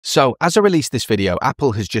So as I release this video,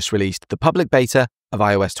 Apple has just released the public beta of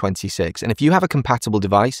iOS 26. And if you have a compatible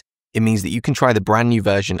device, it means that you can try the brand new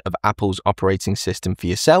version of Apple's operating system for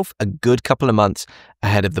yourself a good couple of months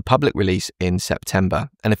ahead of the public release in September.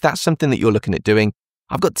 And if that's something that you're looking at doing,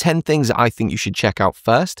 I've got 10 things that I think you should check out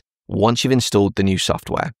first once you've installed the new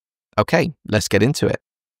software. Okay, let's get into it.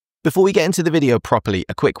 Before we get into the video properly,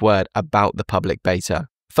 a quick word about the public beta.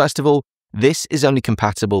 First of all, this is only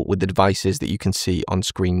compatible with the devices that you can see on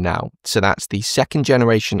screen now. So that's the second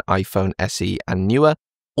generation iPhone SE and newer,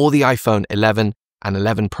 or the iPhone 11 and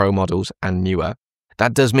 11 Pro models and newer.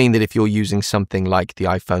 That does mean that if you're using something like the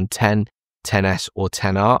iPhone 10, 10s or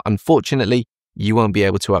 10R, unfortunately, you won't be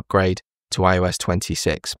able to upgrade to iOS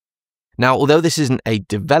 26. Now, although this isn't a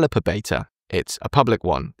developer beta, it's a public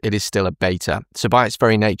one, it is still a beta. So by its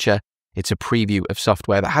very nature, it's a preview of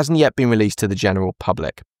software that hasn't yet been released to the general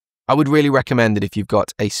public. I would really recommend that if you've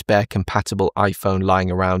got a spare compatible iPhone lying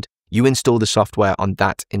around, you install the software on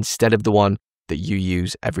that instead of the one that you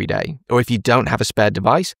use every day. Or if you don't have a spare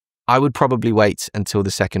device, I would probably wait until the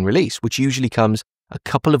second release, which usually comes a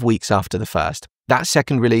couple of weeks after the first. That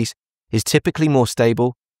second release is typically more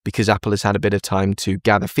stable because Apple has had a bit of time to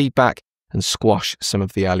gather feedback and squash some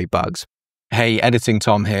of the early bugs. Hey, Editing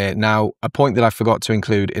Tom here. Now, a point that I forgot to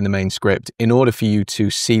include in the main script, in order for you to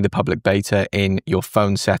see the public beta in your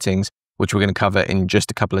phone settings, which we're going to cover in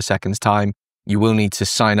just a couple of seconds time, you will need to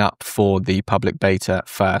sign up for the public beta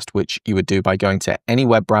first, which you would do by going to any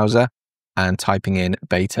web browser and typing in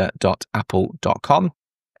beta.apple.com.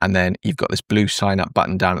 And then you've got this blue sign up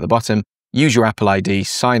button down at the bottom. Use your Apple ID,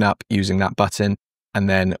 sign up using that button. And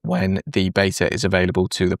then when the beta is available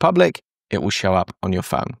to the public, it will show up on your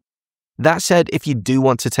phone. That said, if you do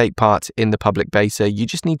want to take part in the public beta, you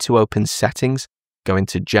just need to open Settings, go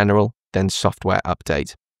into General, then Software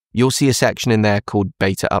Update. You'll see a section in there called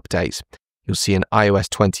Beta Updates. You'll see an iOS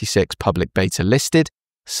 26 public beta listed,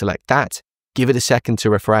 select that, give it a second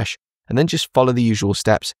to refresh, and then just follow the usual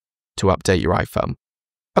steps to update your iPhone.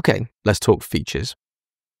 Okay, let's talk features.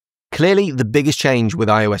 Clearly, the biggest change with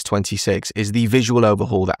iOS 26 is the visual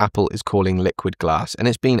overhaul that Apple is calling Liquid Glass, and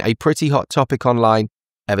it's been a pretty hot topic online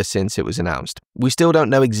ever since it was announced. We still don't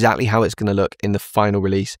know exactly how it's going to look in the final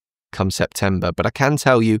release come September, but I can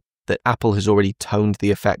tell you that Apple has already toned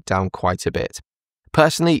the effect down quite a bit.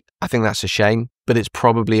 Personally, I think that's a shame, but it's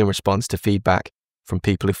probably in response to feedback from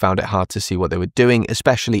people who found it hard to see what they were doing,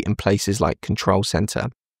 especially in places like Control Center.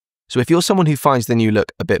 So if you're someone who finds the new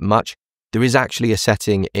look a bit much, there is actually a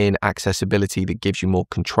setting in accessibility that gives you more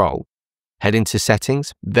control. Head into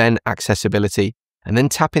Settings, then Accessibility, and then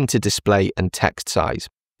tap into Display and Text Size.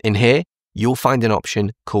 In here, you'll find an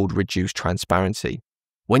option called Reduce Transparency.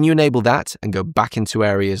 When you enable that and go back into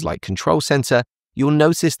areas like Control Center, you'll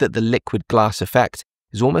notice that the liquid glass effect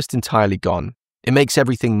is almost entirely gone. It makes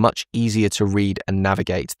everything much easier to read and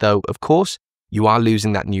navigate, though, of course, you are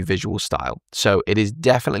losing that new visual style. So it is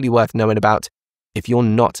definitely worth knowing about if you're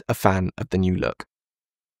not a fan of the new look.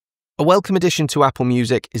 A welcome addition to Apple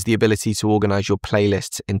Music is the ability to organize your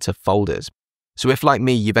playlists into folders. So if, like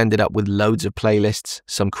me, you've ended up with loads of playlists,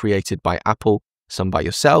 some created by Apple, some by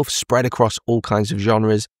yourself, spread across all kinds of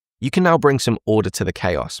genres, you can now bring some order to the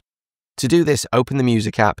chaos. To do this, open the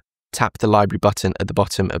Music app, tap the library button at the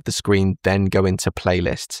bottom of the screen, then go into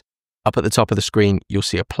Playlists. Up at the top of the screen, you'll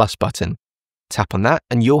see a plus button. Tap on that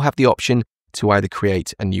and you'll have the option to either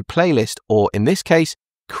create a new playlist or, in this case,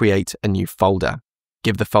 create a new folder.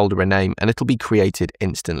 Give the folder a name and it'll be created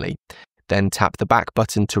instantly. Then tap the back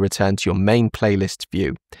button to return to your main playlist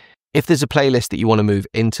view. If there's a playlist that you want to move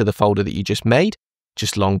into the folder that you just made,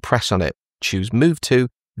 just long press on it, choose Move To,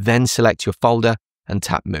 then select your folder and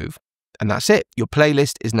tap Move. And that's it, your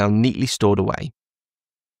playlist is now neatly stored away.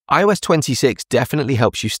 iOS 26 definitely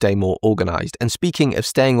helps you stay more organized. And speaking of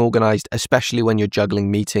staying organized, especially when you're juggling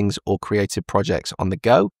meetings or creative projects on the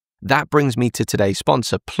go, that brings me to today's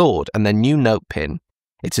sponsor, Plaud, and their new Note Pin.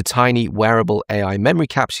 It's a tiny wearable AI memory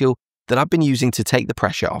capsule that I've been using to take the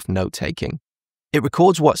pressure off note-taking. It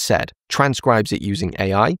records what's said, transcribes it using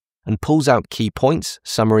AI, and pulls out key points,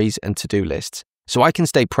 summaries, and to-do lists, so I can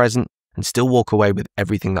stay present and still walk away with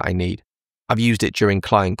everything that I need. I've used it during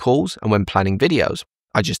client calls and when planning videos.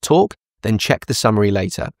 I just talk, then check the summary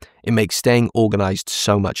later. It makes staying organized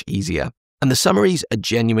so much easier. And the summaries are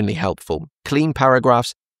genuinely helpful. Clean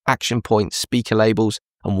paragraphs, action points, speaker labels,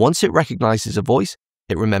 and once it recognizes a voice,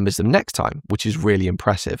 it remembers them next time, which is really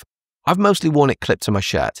impressive. I've mostly worn it clipped to my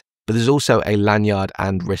shirt, but there's also a lanyard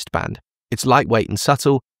and wristband. It's lightweight and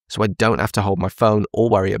subtle, so I don't have to hold my phone or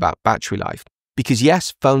worry about battery life. Because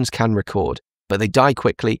yes, phones can record, but they die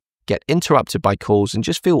quickly, get interrupted by calls, and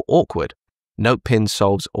just feel awkward. Note Pin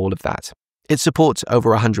solves all of that. It supports over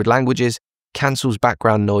 100 languages, cancels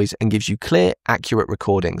background noise, and gives you clear, accurate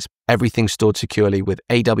recordings. Everything's stored securely with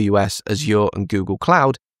AWS, Azure, and Google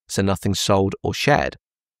Cloud, so nothing's sold or shared.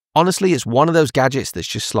 Honestly, it's one of those gadgets that's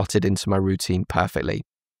just slotted into my routine perfectly.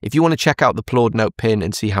 If you want to check out the Plaud Note pin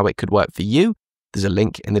and see how it could work for you, there's a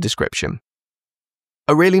link in the description.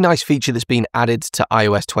 A really nice feature that's been added to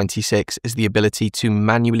iOS 26 is the ability to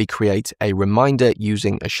manually create a reminder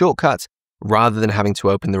using a shortcut rather than having to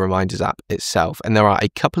open the Reminders app itself. And there are a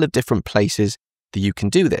couple of different places that you can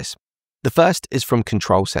do this. The first is from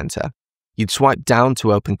Control Center. You'd swipe down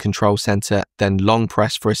to open Control Center, then long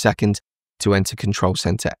press for a second to enter Control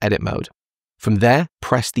Center edit mode. From there,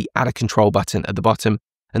 press the Add a Control button at the bottom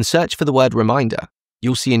and search for the word Reminder.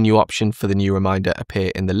 You'll see a new option for the new reminder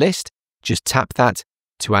appear in the list. Just tap that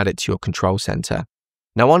to add it to your Control Center.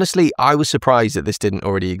 Now, honestly, I was surprised that this didn't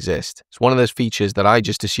already exist. It's one of those features that I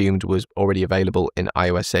just assumed was already available in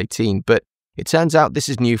iOS 18, but it turns out this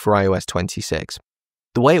is new for iOS 26.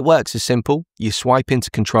 The way it works is simple. You swipe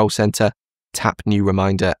into Control Center, tap New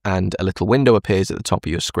Reminder, and a little window appears at the top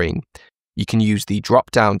of your screen. You can use the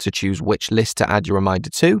drop-down to choose which list to add your reminder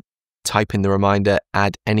to, type in the reminder,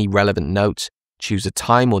 add any relevant notes, choose a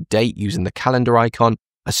time or date using the calendar icon,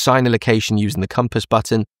 assign a location using the compass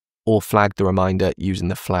button, or flag the reminder using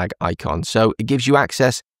the flag icon. So it gives you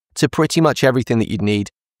access to pretty much everything that you'd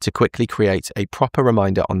need to quickly create a proper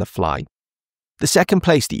reminder on the fly. The second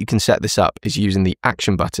place that you can set this up is using the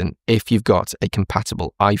Action button if you've got a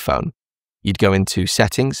compatible iPhone. You'd go into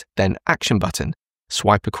Settings, then Action button,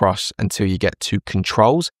 swipe across until you get to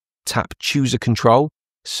Controls, tap Choose a Control,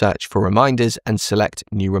 search for Reminders, and select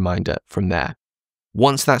New Reminder from there.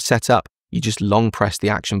 Once that's set up, you just long press the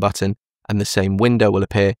Action button and the same window will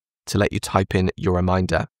appear to let you type in your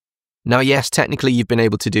reminder. Now, yes, technically you've been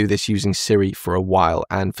able to do this using Siri for a while,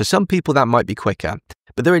 and for some people that might be quicker,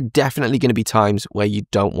 but there are definitely going to be times where you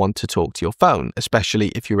don't want to talk to your phone, especially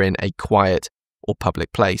if you're in a quiet or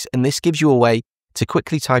public place, and this gives you a way to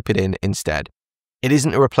quickly type it in instead. It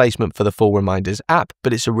isn't a replacement for the full Reminders app,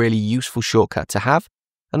 but it's a really useful shortcut to have,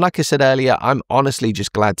 and like I said earlier, I'm honestly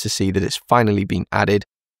just glad to see that it's finally been added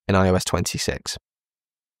in iOS 26.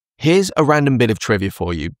 Here's a random bit of trivia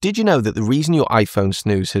for you. Did you know that the reason your iPhone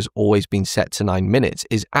snooze has always been set to 9 minutes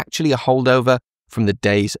is actually a holdover from the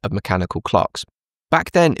days of mechanical clocks?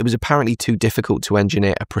 Back then, it was apparently too difficult to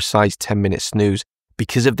engineer a precise 10-minute snooze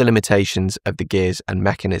because of the limitations of the gears and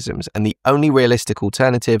mechanisms, and the only realistic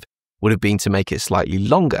alternative would have been to make it slightly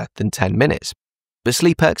longer than 10 minutes. But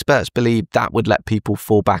sleep experts believed that would let people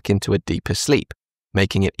fall back into a deeper sleep,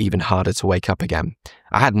 making it even harder to wake up again.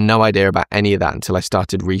 I had no idea about any of that until I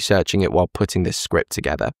started researching it while putting this script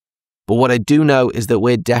together. But what I do know is that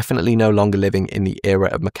we're definitely no longer living in the era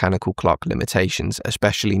of mechanical clock limitations,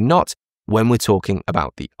 especially not when we're talking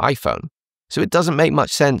about the iPhone. So it doesn't make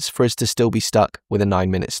much sense for us to still be stuck with a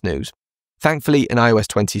 9-minute snooze. Thankfully, in iOS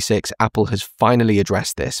 26, Apple has finally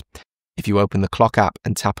addressed this. If you open the Clock app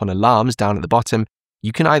and tap on Alarms down at the bottom,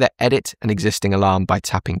 you can either edit an existing alarm by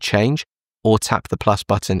tapping Change, or tap the plus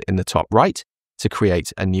button in the top right to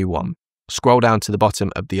create a new one. Scroll down to the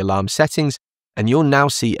bottom of the alarm settings and you'll now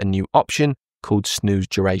see a new option called snooze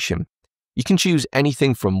duration. You can choose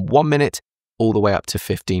anything from 1 minute all the way up to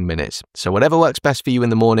 15 minutes. So whatever works best for you in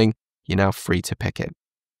the morning, you're now free to pick it.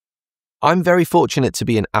 I'm very fortunate to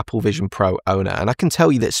be an Apple Vision Pro owner, and I can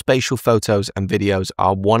tell you that spatial photos and videos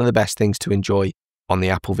are one of the best things to enjoy on the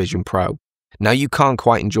Apple Vision Pro. Now, you can't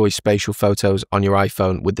quite enjoy spatial photos on your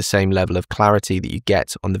iPhone with the same level of clarity that you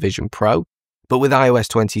get on the Vision Pro, but with iOS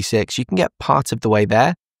 26, you can get part of the way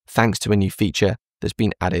there thanks to a new feature that's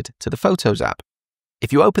been added to the Photos app.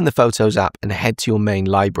 If you open the Photos app and head to your main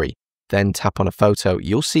library, then tap on a photo,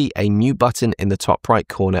 you'll see a new button in the top right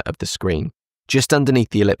corner of the screen, just underneath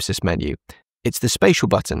the ellipsis menu. It's the Spatial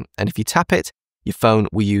button, and if you tap it, your phone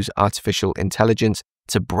will use artificial intelligence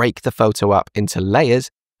to break the photo up into layers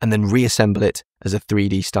and then reassemble it as a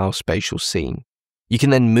 3D style spatial scene. You can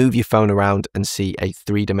then move your phone around and see a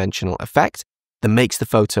 3-dimensional effect that makes the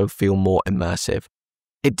photo feel more immersive.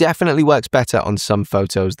 It definitely works better on some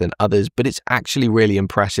photos than others, but it's actually really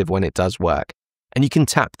impressive when it does work. And you can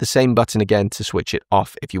tap the same button again to switch it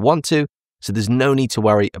off if you want to, so there's no need to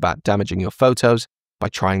worry about damaging your photos by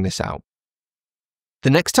trying this out. The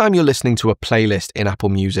next time you're listening to a playlist in Apple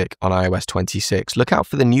Music on iOS 26, look out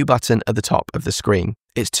for the new button at the top of the screen.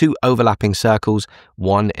 It's 2 overlapping circles,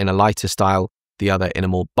 one in a lighter style, the other in a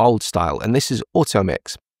more bold style, and this is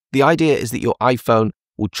Automix. The idea is that your iPhone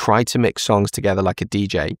will try to mix songs together like a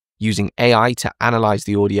DJ, using AI to analyze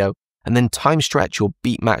the audio and then time stretch or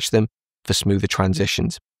beat match them for smoother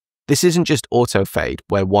transitions. This isn't just auto fade,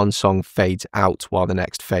 where one song fades out while the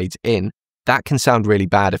next fades in. That can sound really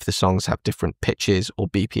bad if the songs have different pitches or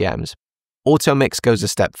BPMs. Automix goes a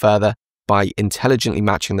step further by intelligently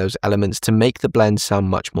matching those elements to make the blend sound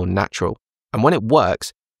much more natural. And when it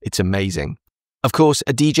works, it's amazing. Of course,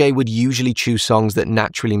 a DJ would usually choose songs that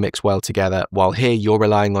naturally mix well together, while here you're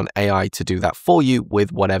relying on AI to do that for you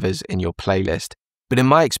with whatever's in your playlist. But in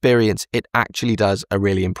my experience, it actually does a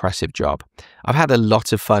really impressive job. I've had a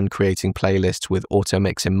lot of fun creating playlists with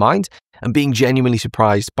Automix in mind and being genuinely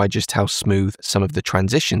surprised by just how smooth some of the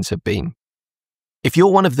transitions have been. If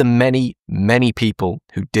you're one of the many people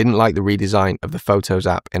who didn't like the redesign of the Photos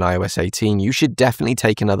app in iOS 18, you should definitely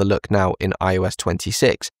take another look now in iOS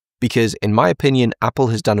 26, because in my opinion, Apple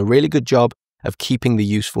has done a really good job of keeping the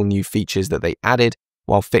useful new features that they added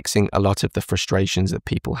while fixing a lot of the frustrations that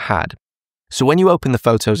people had. So when you open the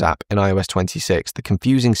Photos app in iOS 26, the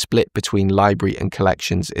confusing split between library and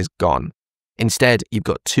collections is gone. Instead, you've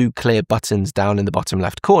got two clear buttons down in the bottom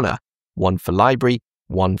left corner, one for library,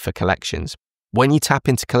 one for collections. When you tap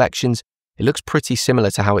into collections, it looks pretty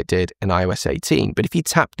similar to how it did in iOS 18, but if you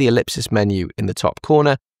tap the ellipsis menu in the top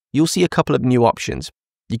corner, you'll see a couple of new options.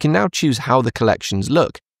 You can now choose how the collections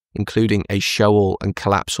look, including a show all and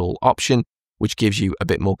collapse all option, which gives you a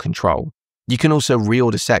bit more control. You can also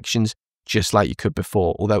reorder sections, just like you could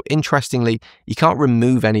before, although interestingly, you can't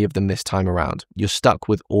remove any of them this time around. You're stuck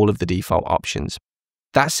with all of the default options.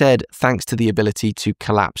 That said, thanks to the ability to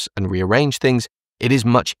collapse and rearrange things, it is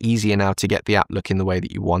much easier now to get the app looking the way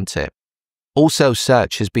that you want it. Also,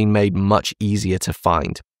 search has been made much easier to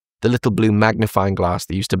find. The little blue magnifying glass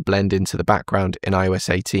that used to blend into the background in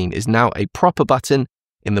iOS 18 is now a proper button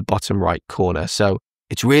in the bottom right corner, so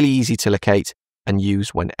it's really easy to locate and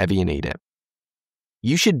use whenever you need it.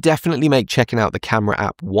 You should definitely make checking out the camera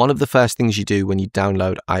app one of the first things you do when you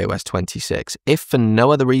download iOS 26. If for no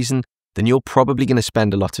other reason, then you're probably going to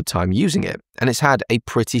spend a lot of time using it, and it's had a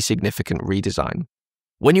pretty significant redesign.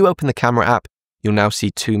 When you open the camera app, you'll now see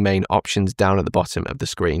two main options down at the bottom of the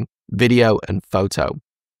screen, video and photo.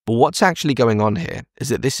 But what's actually going on here is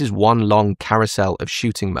that this is one long carousel of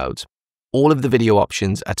shooting modes. All of the video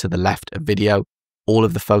options are to the left of video, all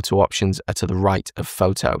of the photo options are to the right of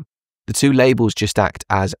photo. The two labels just act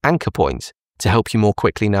as anchor points to help you more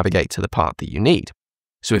quickly navigate to the part that you need.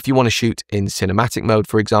 So if you want to shoot in cinematic mode,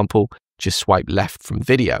 for example, just swipe left from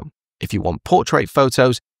video. If you want portrait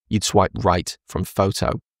photos, you'd swipe right from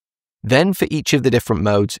photo. Then for each of the different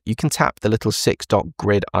modes, you can tap the little 6-dot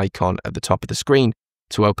grid icon at the top of the screen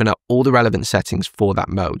to open up all the relevant settings for that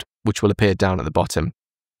mode, which will appear down at the bottom.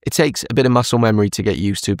 It takes a bit of muscle memory to get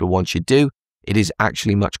used to, but once you do, it is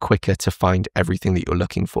actually much quicker to find everything that you're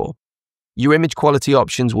looking for. Your image quality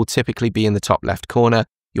options will typically be in the top left corner.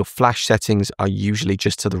 Your flash settings are usually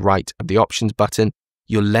just to the right of the options button.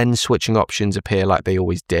 Your lens switching options appear like they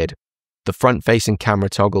always did. The front-facing camera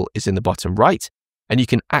toggle is in the bottom right, and you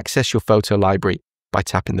can access your photo library by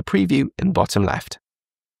tapping the preview in the bottom left.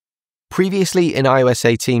 Previously in iOS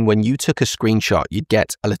 18, when you took a screenshot, you'd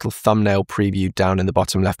get a little thumbnail preview down in the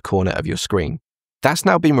bottom left corner of your screen. That's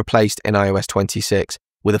now been replaced in iOS 26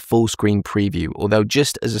 with a full screen preview, although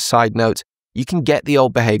just as a side note, you can get the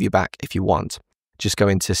old behavior back if you want. Just go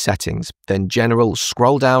into Settings, then General,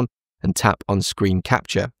 scroll down and tap on Screen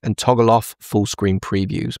Capture and toggle off full screen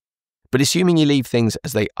previews. But assuming you leave things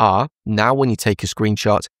as they are, now when you take a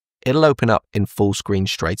screenshot, it'll open up in full screen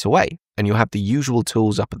straight away, and you'll have the usual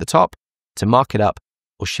tools up at the top to mark it up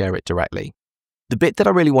or share it directly. The bit that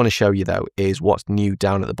I really want to show you though is what's new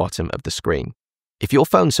down at the bottom of the screen. If your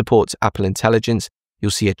phone supports Apple Intelligence,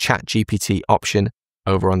 you'll see a ChatGPT option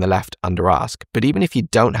over on the left under Ask. But even if you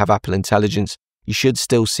don't have Apple Intelligence, you should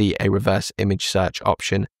still see a reverse image search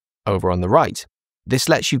option over on the right. This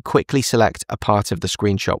lets you quickly select a part of the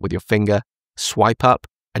screenshot with your finger, swipe up,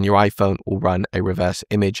 and your iPhone will run a reverse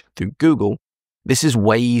image through Google. This is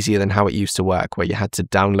way easier than how it used to work, where you had to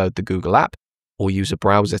download the Google app or use a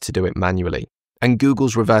browser to do it manually. And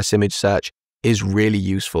Google's reverse image search is really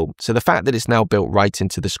useful, so the fact that it's now built right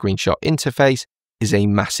into the screenshot interface is a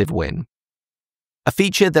massive win. A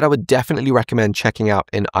feature that I would definitely recommend checking out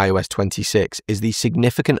in iOS 26 is the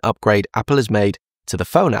significant upgrade Apple has made to the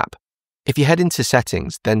phone app. If you head into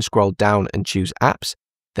Settings, then scroll down and choose Apps,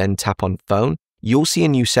 then tap on Phone, you'll see a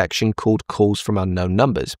new section called Calls from Unknown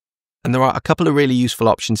Numbers. And there are a couple of really useful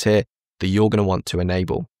options here that you're going to want to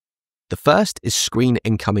enable. The first is Screen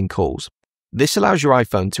Incoming Calls. This allows your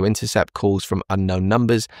iPhone to intercept calls from unknown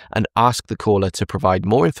numbers and ask the caller to provide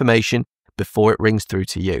more information before it rings through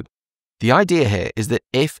to you. The idea here is that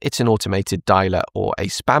if it's an automated dialer or a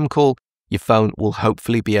spam call, your phone will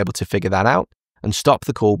hopefully be able to figure that out and stop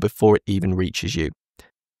the call before it even reaches you.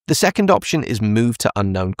 The second option is Move to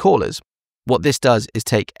Unknown Callers. What this does is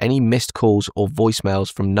take any missed calls or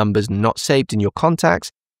voicemails from numbers not saved in your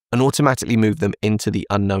contacts and automatically move them into the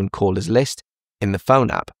unknown callers list in the phone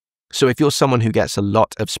app. So if you're someone who gets a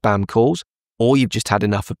lot of spam calls, or you've just had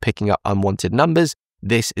enough of picking up unwanted numbers,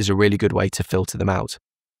 this is a really good way to filter them out.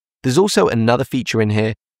 There's also another feature in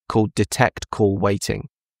here called Detect Call Waiting.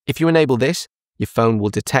 If you enable this, your phone will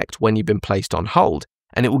detect when you've been placed on hold,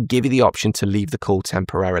 and it will give you the option to leave the call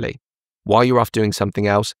temporarily. While you're off doing something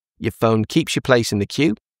else, your phone keeps your place in the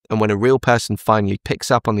queue, and when a real person finally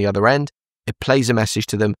picks up on the other end, it plays a message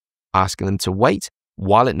to them asking them to wait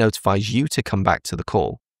while it notifies you to come back to the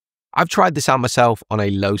call. I've tried this out myself on a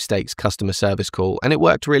low-stakes customer service call, and it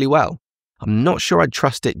worked really well. I'm not sure I'd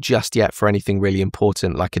trust it just yet for anything really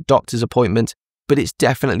important like a doctor's appointment, but it's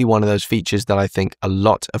definitely one of those features that I think a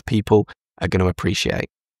lot of people are going to appreciate.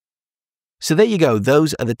 So there you go.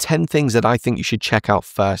 Those are the 10 things that I think you should check out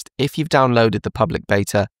first if you've downloaded the public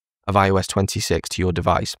beta of iOS 26 to your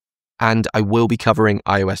device. And I will be covering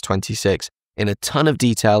iOS 26 in a ton of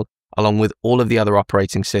detail along with all of the other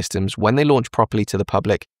operating systems when they launch properly to the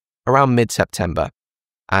public around mid-September.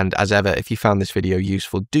 And as ever, if you found this video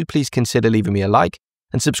useful, do please consider leaving me a like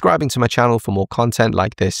and subscribing to my channel for more content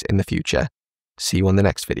like this in the future. See you on the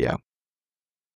next video.